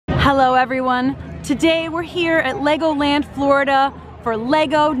Hello everyone. Today we're here at LEGOLAND Florida for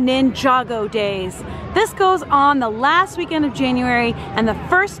LEGO Ninjago Days. This goes on the last weekend of January and the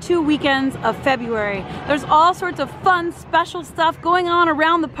first 2 weekends of February. There's all sorts of fun, special stuff going on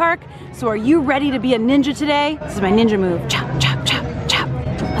around the park. So are you ready to be a ninja today? This is my ninja move. Chop, chop, chop, chop.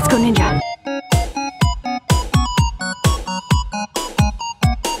 Let's go ninja.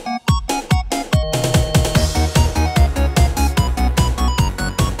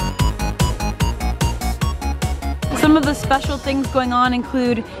 Some of the special things going on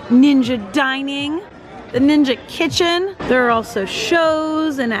include ninja dining, the ninja kitchen. There are also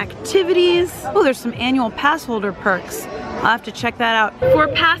shows and activities. Oh, there's some annual pass holder perks. I'll have to check that out. For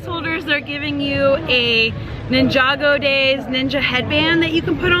pass holders, they're giving you a Ninjago Days ninja headband that you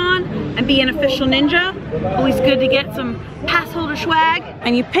can put on and be an official ninja. Always good to get some pass holder swag.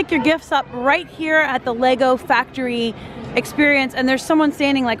 And you pick your gifts up right here at the Lego factory experience, and there's someone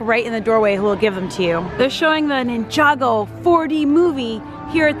standing like right in the doorway who will give them to you. They're showing the Ninjago 4D movie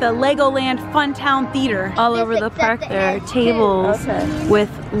here at the LEGOLAND Funtown Theater. All over the park there are tables with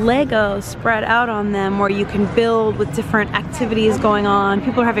Lego spread out on them where you can build with different activities going on.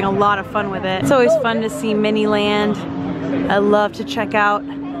 People are having a lot of fun with it. It's always fun to see Miniland. I love to check out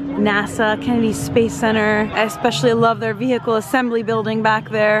NASA, Kennedy Space Center. I especially love their vehicle assembly building back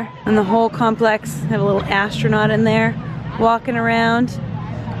there. And the whole complex, they have a little astronaut in there walking around.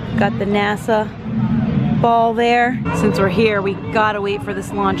 Got the NASA ball there. Since we're here, we gotta wait for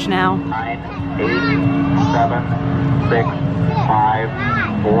this launch now. 9, 8, 7, 6,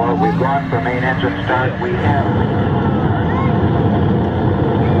 5, 4. We've gone for main engine start. We have.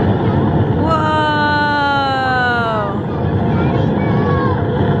 Whoa!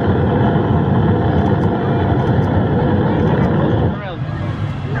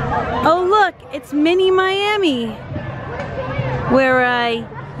 Oh look, it's Mini Miami, where I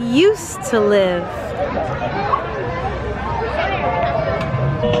used to live.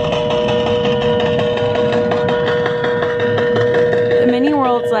 The mini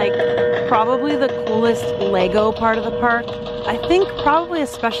world's like probably the coolest Lego part of the park. I think probably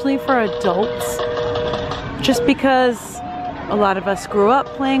especially for adults, just because a lot of us grew up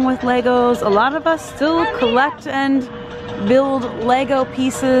playing with Legos. A lot of us still collect and build Lego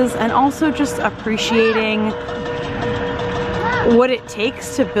pieces, and also just appreciating what it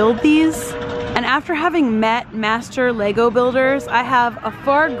takes to build these. And after having met master Lego builders, I have a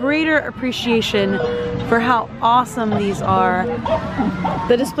far greater appreciation for how awesome these are.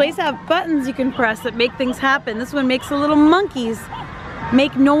 The displays have buttons you can press that make things happen. This one makes the little monkeys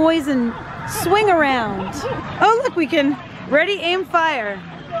make noise and swing around. Oh look, we can ready, aim, fire.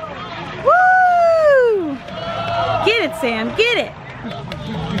 Woo! Get it, Sam, get it.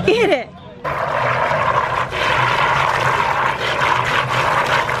 Get it.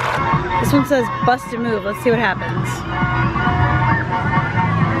 This one says bust a move. Let's see what happens.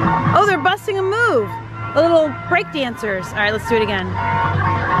 Oh, they're busting a move. The little break dancers. All right, let's do it again.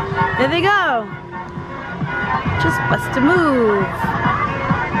 There they go. Just bust a move.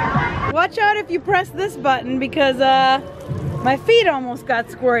 Watch out if you press this button because my feet almost got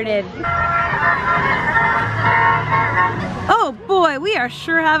squirted. Oh boy, we are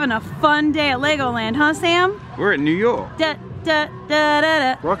sure having a fun day at Legoland, huh, Sam? We're in New York.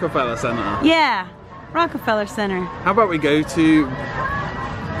 Rockefeller Center. Yeah, Rockefeller Center. How about we go to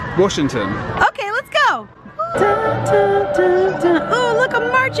Washington? Okay, let's go. Oh, look, a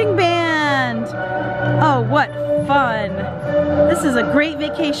marching band. Oh, what fun. This is a great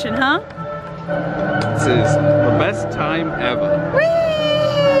vacation, huh? This is the best time ever.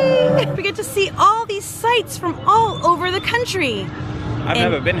 Whee! We get to see all these sights from all over the country. I've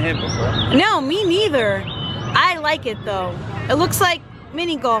never been here before. No, me neither. I like it though. It looks like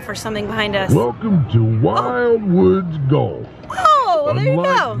mini golf or something behind us. Welcome to Wildwoods Golf. Oh, well, there you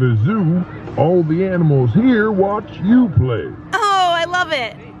go. Unlike the zoo, all the animals here watch you play. Oh, I love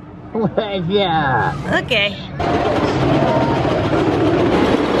it. Yeah. Okay.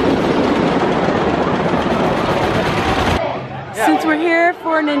 Since we're here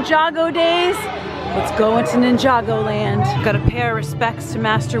for Ninjago Days, let's go into Ninjago Land. Gotta pay our respects to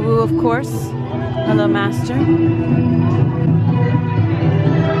Master Wu, of course. Hello, Master.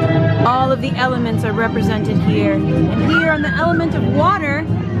 All of the elements are represented here. And here on the element of water,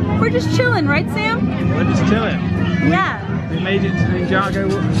 we're just chilling, right, Sam? We're just chilling. Yeah. We made it to Ninjago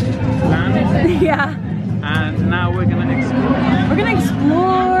Land. Yeah. And now we're gonna explore. We're gonna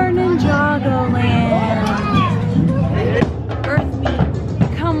explore Ninjago Land. Earth me,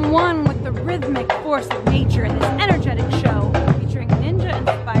 become one with the rhythmic force of nature in this energetic show featuring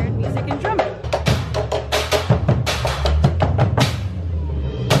ninja-inspired music and drumming.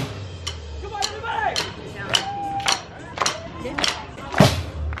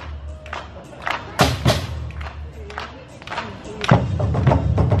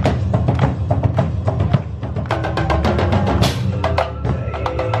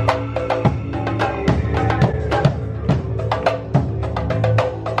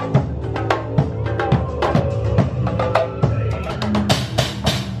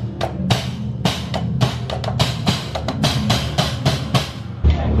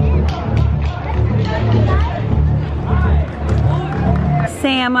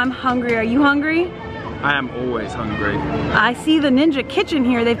 Sam, I'm hungry. Are you hungry? I am always hungry. I see the Ninja Kitchen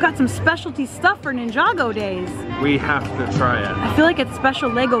here. They've got some specialty stuff for Ninjago Days. We have to try it. I feel like it's special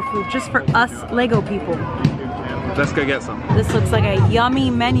Lego food just for us Lego people. Let's go get some. This looks like a yummy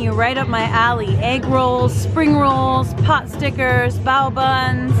menu right up my alley. Egg rolls, spring rolls, pot stickers, bao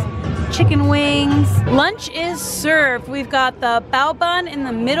buns, chicken wings. Lunch is served. We've got the bao bun in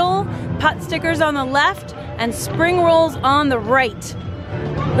the middle, pot stickers on the left, and spring rolls on the right.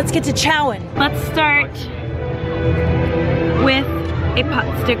 Let's get to chowing. Let's start with a pot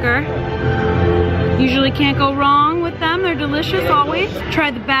sticker. Usually can't go wrong with them. They're delicious always. Try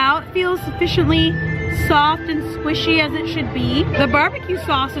the bao. It feels sufficiently soft and squishy as it should be. The barbecue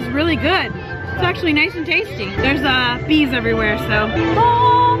sauce is really good. It's actually nice and tasty. There's bees everywhere, so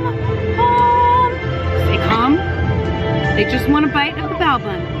calm, calm. Stay calm. They just want a bite of the bao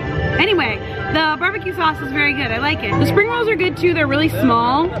bun. Anyway, the barbecue sauce is very good. I like it. The spring rolls are good too. They're really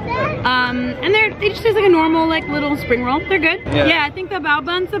small, and they just taste like a normal, like little spring roll. They're good. Yeah, I think the bao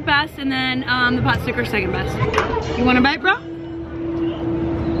bun's the best, and then the pot sticker's second best. You want a bite, bro?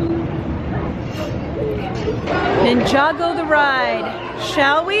 Ninjago the ride,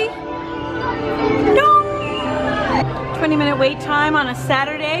 shall we? No! 20-minute wait time on a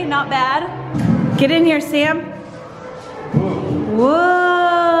Saturday, not bad. Get in here, Sam.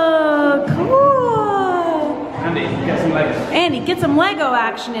 Whoa, cool. Andy, get some Lego. Andy, get some Lego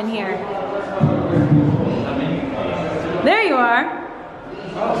action in here. There you are.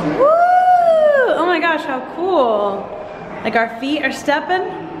 Woo! Oh my gosh, how cool. Like our feet are stepping.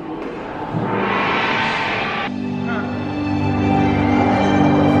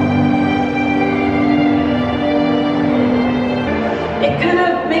 It kind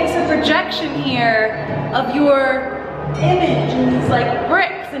of makes a projection here of your image in these like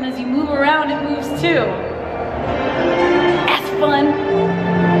bricks, and as you move around it moves too. That's fun.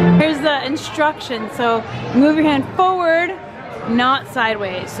 Here's the instruction. So move your hand forward, not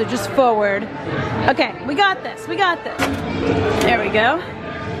sideways, so just forward. Okay, we got this, we got this. There we go.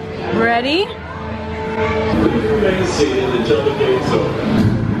 Ready? Remain seated until the game's over.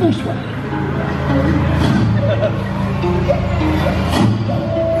 This way.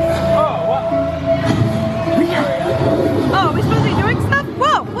 Oh, are we supposed to be doing stuff?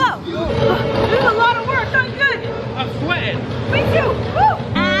 Whoa, whoa. This is a lot of work, I'm good. I'm sweating. Me too, woo.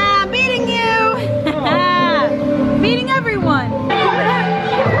 I'm beating you. Beating everyone.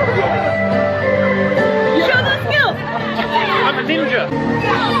 Show those skills. I'm a ninja.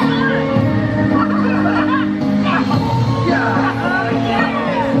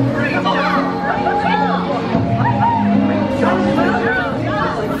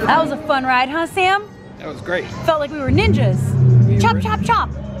 That was a fun ride, huh, Sam? That was great. Felt like we were ninjas. Chop, chop, chop.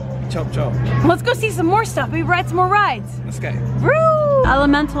 Chop, chop. Let's go see some more stuff. Maybe ride some more rides. Let's go. Woo!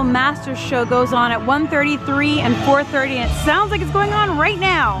 Elemental Masters show goes on at 1:33 and 4:30, and it sounds like it's going on right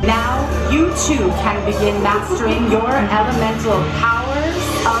now. Now you too can begin mastering your elemental powers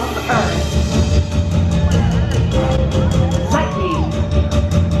of Earth. Lightning,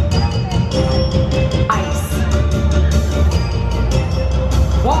 ice,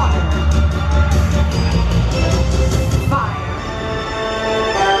 water, fire,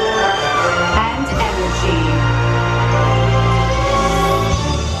 and energy.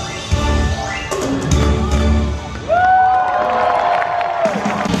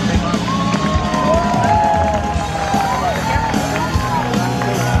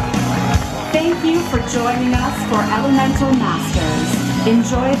 Thank you for joining us for Elemental Masters.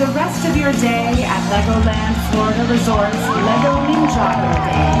 Enjoy the rest of your day at LEGOLAND Florida Resort's LEGO Ninjago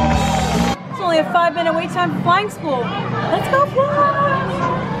Days. It's only a 5-minute wait time for flying school. Let's go fly!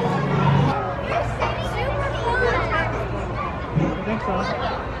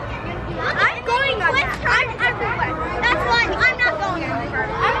 I'm going on that. I'm everywhere. That's why I'm not going on that.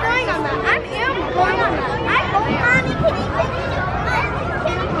 I'm going on that. I am going on that. I'm going on it.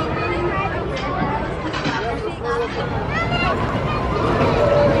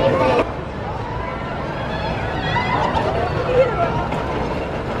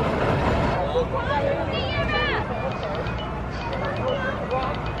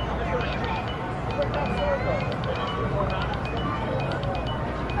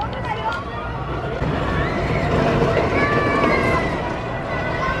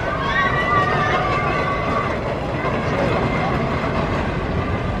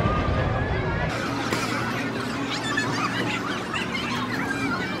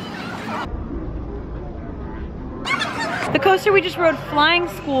 The coaster we just rode, Flying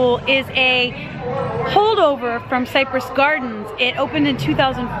School, is a holdover from Cypress Gardens. It opened in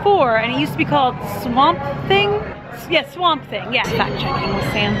 2004 and it used to be called Swamp Thing. Yeah, Swamp Thing. Yeah, fact checking with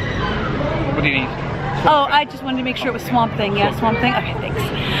Sam. What do you need? Oh, I just wanted to make sure it was Swamp Thing. Yeah, Swamp Thing. Okay, thanks.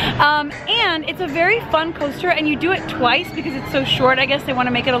 And it's a very fun coaster, and you do it twice because it's so short. I guess they want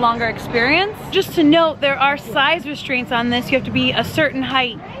to make it a longer experience. Just to note, there are size restraints on this. You have to be a certain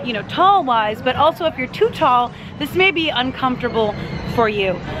height, you know, tall-wise, but also if you're too tall, this may be uncomfortable for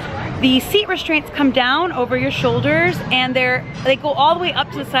you. The seat restraints come down over your shoulders, and they go all the way up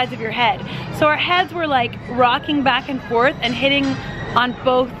to the sides of your head. So our heads were like rocking back and forth and hitting on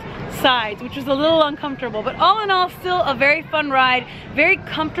both sides, which was a little uncomfortable, but all in all, still a very fun ride. Very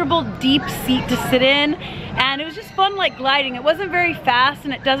comfortable, deep seat to sit in, and it was just fun, like gliding. It wasn't very fast,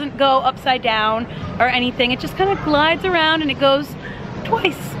 and it doesn't go upside down or anything. It just kind of glides around, and it goes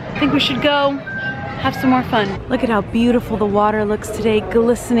twice. I think we should go have some more fun. Look at how beautiful the water looks today,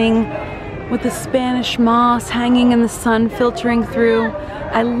 glistening with the Spanish moss hanging in the sun, filtering through.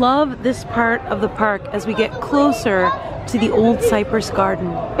 I love this part of the park as we get closer to the old Cypress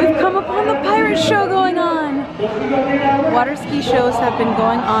Garden. We've come upon the pirate show going on. Water ski shows have been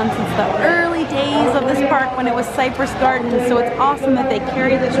going on since the early days of this park when it was Cypress Gardens, so it's awesome that they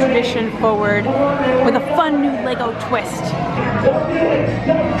carry this tradition forward with a fun new Lego twist.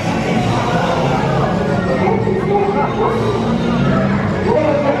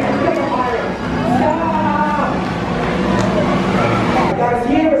 Guys,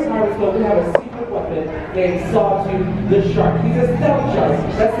 here at Pirates Cove, we have a secret weapon named Sawtooth the Shark. He's a stealth shark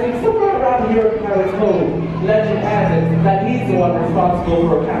that's named somewhere around here at Pirates Cove. Legend has it that he's the one responsible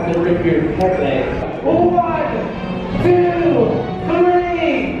for Captain Rickbeard's head leg. 1, 2, 3!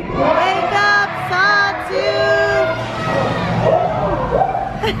 Wake up, Sawtooth!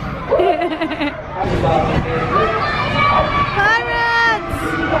 Pirates!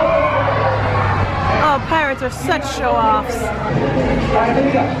 Oh, pirates are such show-offs. Alright, here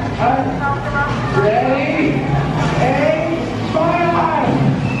we go. Ready? Aim, fire!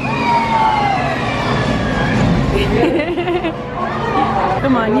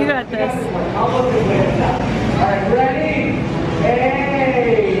 Come on, you got this. Alright, ready?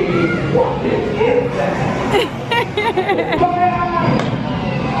 Aim! What is that? Fire!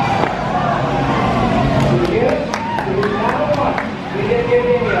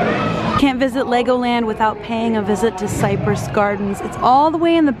 Can't visit Legoland without paying a visit to Cypress Gardens. It's all the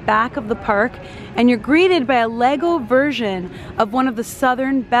way in the back of the park, and you're greeted by a Lego version of one of the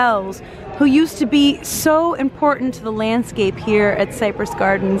Southern Belles, who used to be so important to the landscape here at Cypress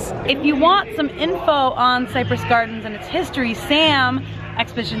Gardens. If you want some info on Cypress Gardens and its history, Sam,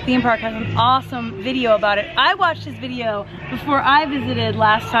 Expedition Theme Park, has an awesome video about it. I watched his video before I visited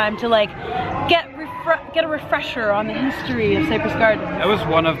last time to like get a refresher on the history of Cypress Gardens. That was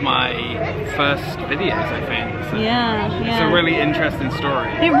one of my first videos, I think. So yeah. It's a really interesting story.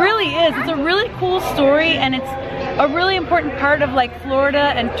 It really is. It's a really cool story, and it's a really important part of like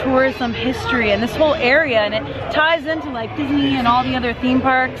Florida and tourism history and this whole area, and it ties into like Disney and all the other theme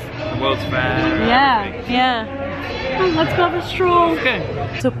parks. The World's Fair. Yeah, everything. yeah. Let's go have a stroll. Okay.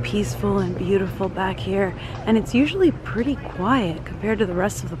 So peaceful and beautiful back here, and it's usually pretty quiet compared to the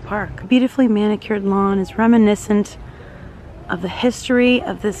rest of the park. A beautifully manicured lawn is reminiscent of the history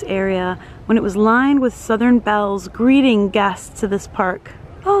of this area when it was lined with Southern Belles greeting guests to this park.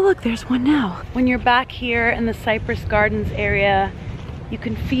 Oh look, there's one now. When you're back here in the Cypress Gardens area, you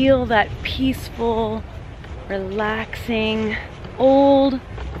can feel that peaceful, relaxing, old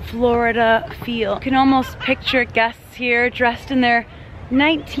Florida feel. You can almost picture guests here dressed in their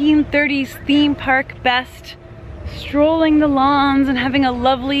 1930s theme park best, strolling the lawns and having a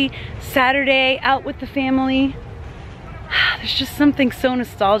lovely Saturday out with the family. There's just something so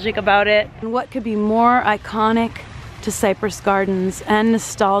nostalgic about it. And what could be more iconic to Cypress Gardens and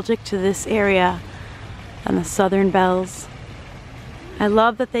nostalgic to this area than the Southern Belles? I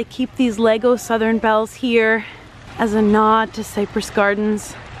love that they keep these Lego Southern Belles here as a nod to Cypress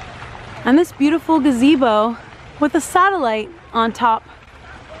Gardens. And this beautiful gazebo with a satellite on top.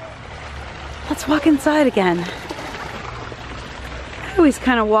 Let's walk inside again. I always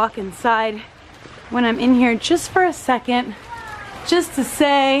kind of walk inside when I'm in here just for a second, just to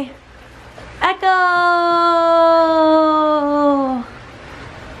say, Echo!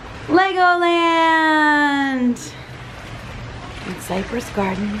 Legoland! In Cypress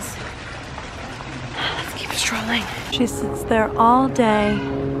Gardens. Let's keep strolling. She sits there all day,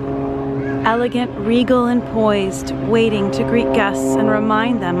 elegant, regal, and poised, waiting to greet guests and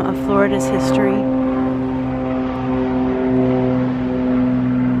remind them of Florida's history.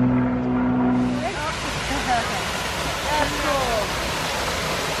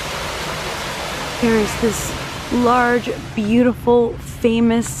 Here is this large, beautiful,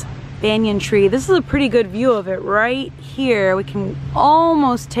 famous banyan tree. This is a pretty good view of it right here. We can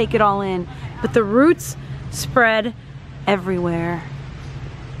almost take it all in, but the roots spread everywhere.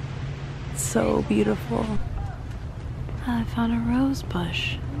 It's so beautiful. I found a rose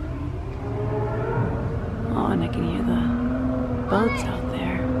bush. Oh, and I can hear the boats out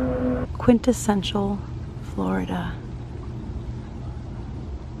there. Quintessential Florida.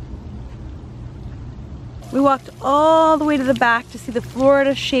 We walked all the way to the back to see the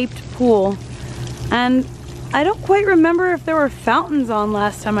Florida-shaped pool. And I don't quite remember if there were fountains on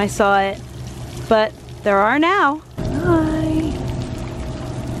last time I saw it, but there are now. Hi.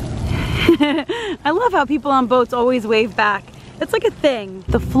 I love how people on boats always wave back. It's like a thing.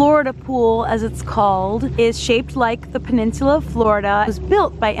 The Florida pool, as it's called, is shaped like the peninsula of Florida. It was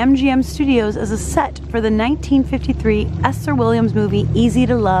built by MGM Studios as a set for the 1953 Esther Williams movie, Easy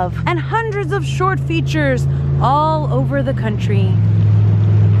to Love. And hundreds of short features all over the country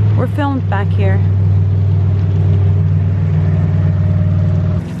were filmed back here.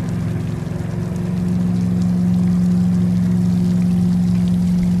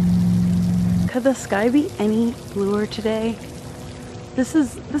 Could the sky be any bluer today? This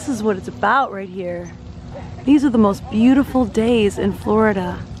is what it's about right here. These are the most beautiful days in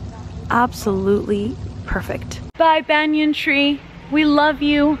Florida. Absolutely perfect. Bye, banyan tree. We love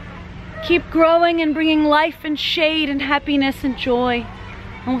you. Keep growing and bringing life and shade and happiness and joy.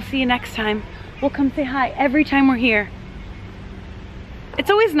 And we'll see you next time. We'll come say hi every time we're here. It's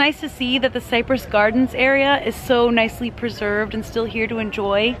always nice to see that the Cypress Gardens area is so nicely preserved and still here to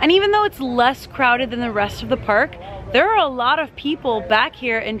enjoy. And even though it's less crowded than the rest of the park, there are a lot of people back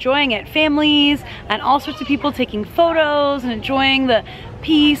here enjoying it. Families and all sorts of people taking photos and enjoying the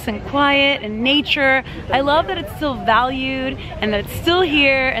peace and quiet and nature. I love that it's still valued and that it's still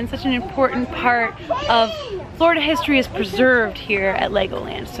here, and such an important part of Florida history is preserved here at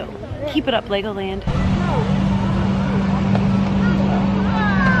Legoland. So keep it up, Legoland.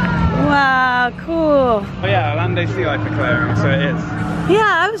 Wow, cool. Oh yeah, Orlando Sea Life Aquarium, so it is.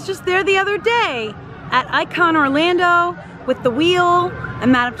 Yeah, I was just there the other day at Icon Orlando with the wheel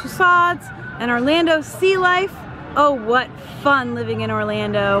and Madame Tussauds and Orlando Sea Life. Oh, what fun living in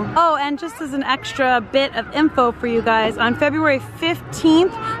Orlando. Oh, and just as an extra bit of info for you guys, on February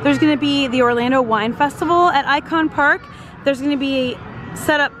 15th, there's gonna be the Orlando Wine Festival at Icon Park. There's gonna be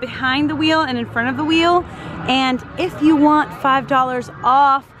set up behind the wheel and in front of the wheel. And if you want $5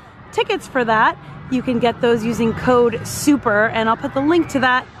 off tickets for that, you can get those using code SUPER, and I'll put the link to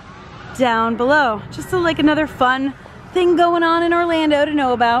that down below. Just like another fun thing going on in Orlando to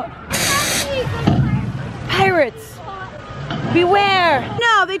know about. Pirates! Beware!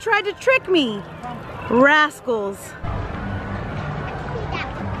 No, they tried to trick me! Rascals.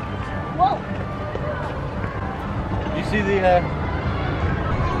 Whoa. You see the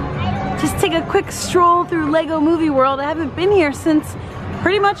Just take a quick stroll through Lego Movie World. I haven't been here since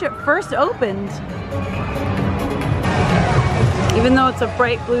pretty much it first opened. Even though it's a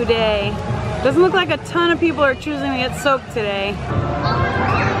bright blue day. Doesn't look like a ton of people are choosing to get soaked today.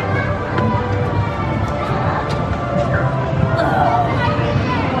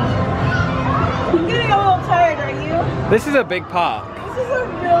 I'm getting a little tired, are you? This is a big park. This is a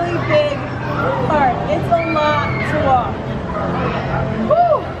really big park. It's a lot to walk.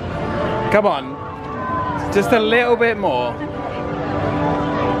 Woo! Come on, just a little bit more.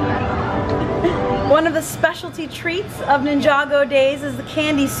 One of the specialty treats of Ninjago Days is the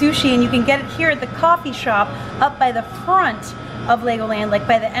candy sushi, and you can get it here at the coffee shop up by the front of Legoland, like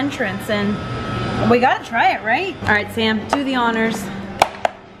by the entrance, and we gotta try it, right? All right, Sam, do the honors.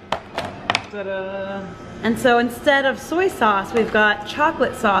 Ta-da! And so instead of soy sauce, we've got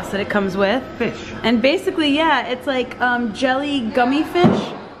chocolate sauce that it comes with. Fish. And basically, yeah, it's like jelly gummy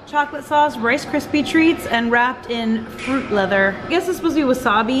fish, chocolate sauce, Rice Krispie treats, and wrapped in fruit leather. I guess it's supposed to be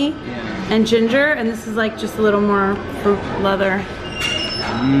wasabi and ginger, and this is like just a little more fruit leather.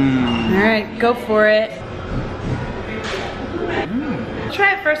 All right, go for it.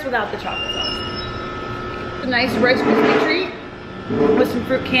 Try it first without the chocolate sauce. A nice Rice Krispie treat with some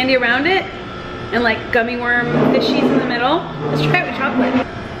fruit candy around it, and like gummy worm fishies in the middle. Let's try it with chocolate.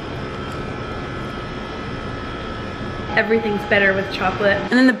 Everything's better with chocolate.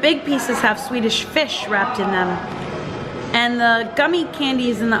 And then the big pieces have Swedish fish wrapped in them. And the gummy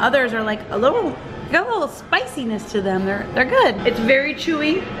candies and the others are like got a little spiciness to them. They're good. It's very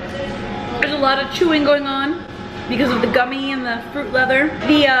chewy. There's a lot of chewing going on because of the gummy and the fruit leather.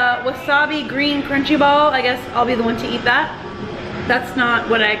 The wasabi green crunchy ball, I guess I'll be the one to eat that. That's not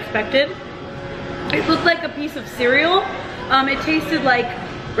what I expected. It looked like a piece of cereal. It tasted like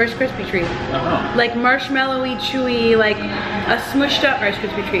Rice Krispie treat. Like marshmallowy, chewy, like a smushed up Rice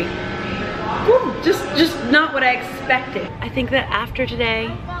Krispie treat. Ooh, just not what I expected. I think that after today,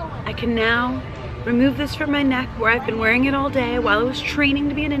 I can now remove this from my neck where I've been wearing it all day while I was training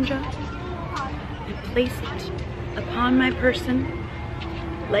to be a ninja, and place it upon my person,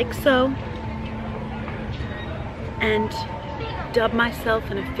 like so, and dub myself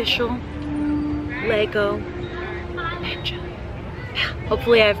an official Lego Ninja.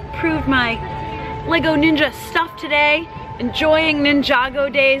 Hopefully I've proved my Lego Ninja stuff today. Enjoying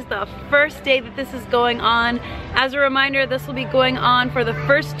Ninjago Days, the first day that this is going on. As a reminder, this will be going on for the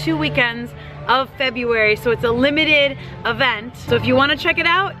first 2 weekends of February, so it's a limited event. So if you want to check it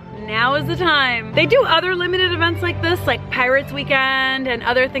out, now is the time. They do other limited events like this, like Pirates Weekend and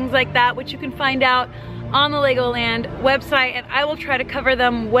other things like that, which you can find out on the Legoland website, and I will try to cover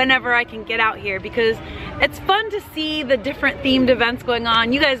them whenever I can get out here because it's fun to see the different themed events going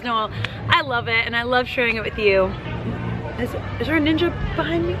on. You guys know I love it, and I love sharing it with you. Is there a ninja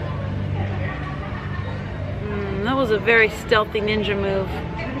behind me? That was a very stealthy ninja move.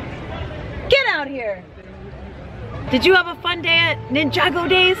 Get out here! Did you have a fun day at Ninjago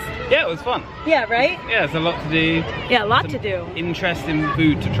Days? Yeah, it was fun. Yeah, right? Yeah, it's a lot to do. Yeah, a lot to do. Interesting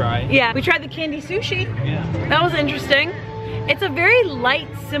food to try. Yeah, we tried the candy sushi. Yeah. That was interesting. It's a very light,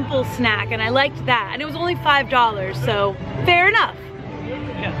 simple snack, and I liked that. And it was only $5, so fair enough.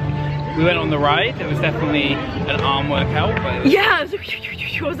 Yeah. We went on the ride. It was definitely an arm workout, but it was, yeah, I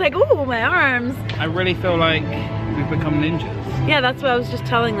was like, ooh, my arms. I really feel like we've become ninjas. Yeah, that's what I was just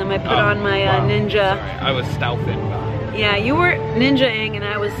telling them. I put on my ninja. Sorry, I was stealthing. Yeah, you were ninjaing and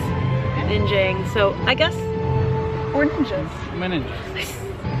I was ninjaing, so I guess we're ninjas. I'm a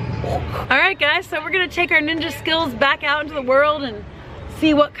ninja. All right, guys, so we're gonna take our ninja skills back out into the world and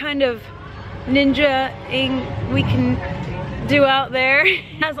see what kind of ninja-ing we can do out there.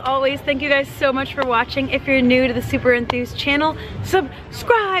 As always, thank you guys so much for watching. If you're new to the Super Enthused channel,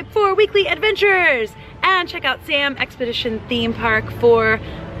 subscribe for weekly adventures and check out Sam Expedition Theme Park for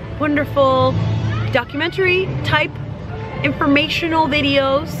wonderful documentary type informational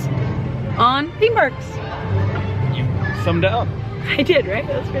videos on theme parks. You summed it up. I did, right?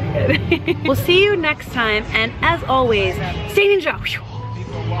 That was pretty good. We'll see you next time, and as always, stay ninja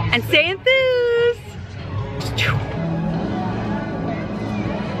and stay enthused.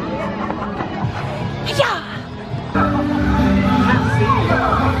 Yeah.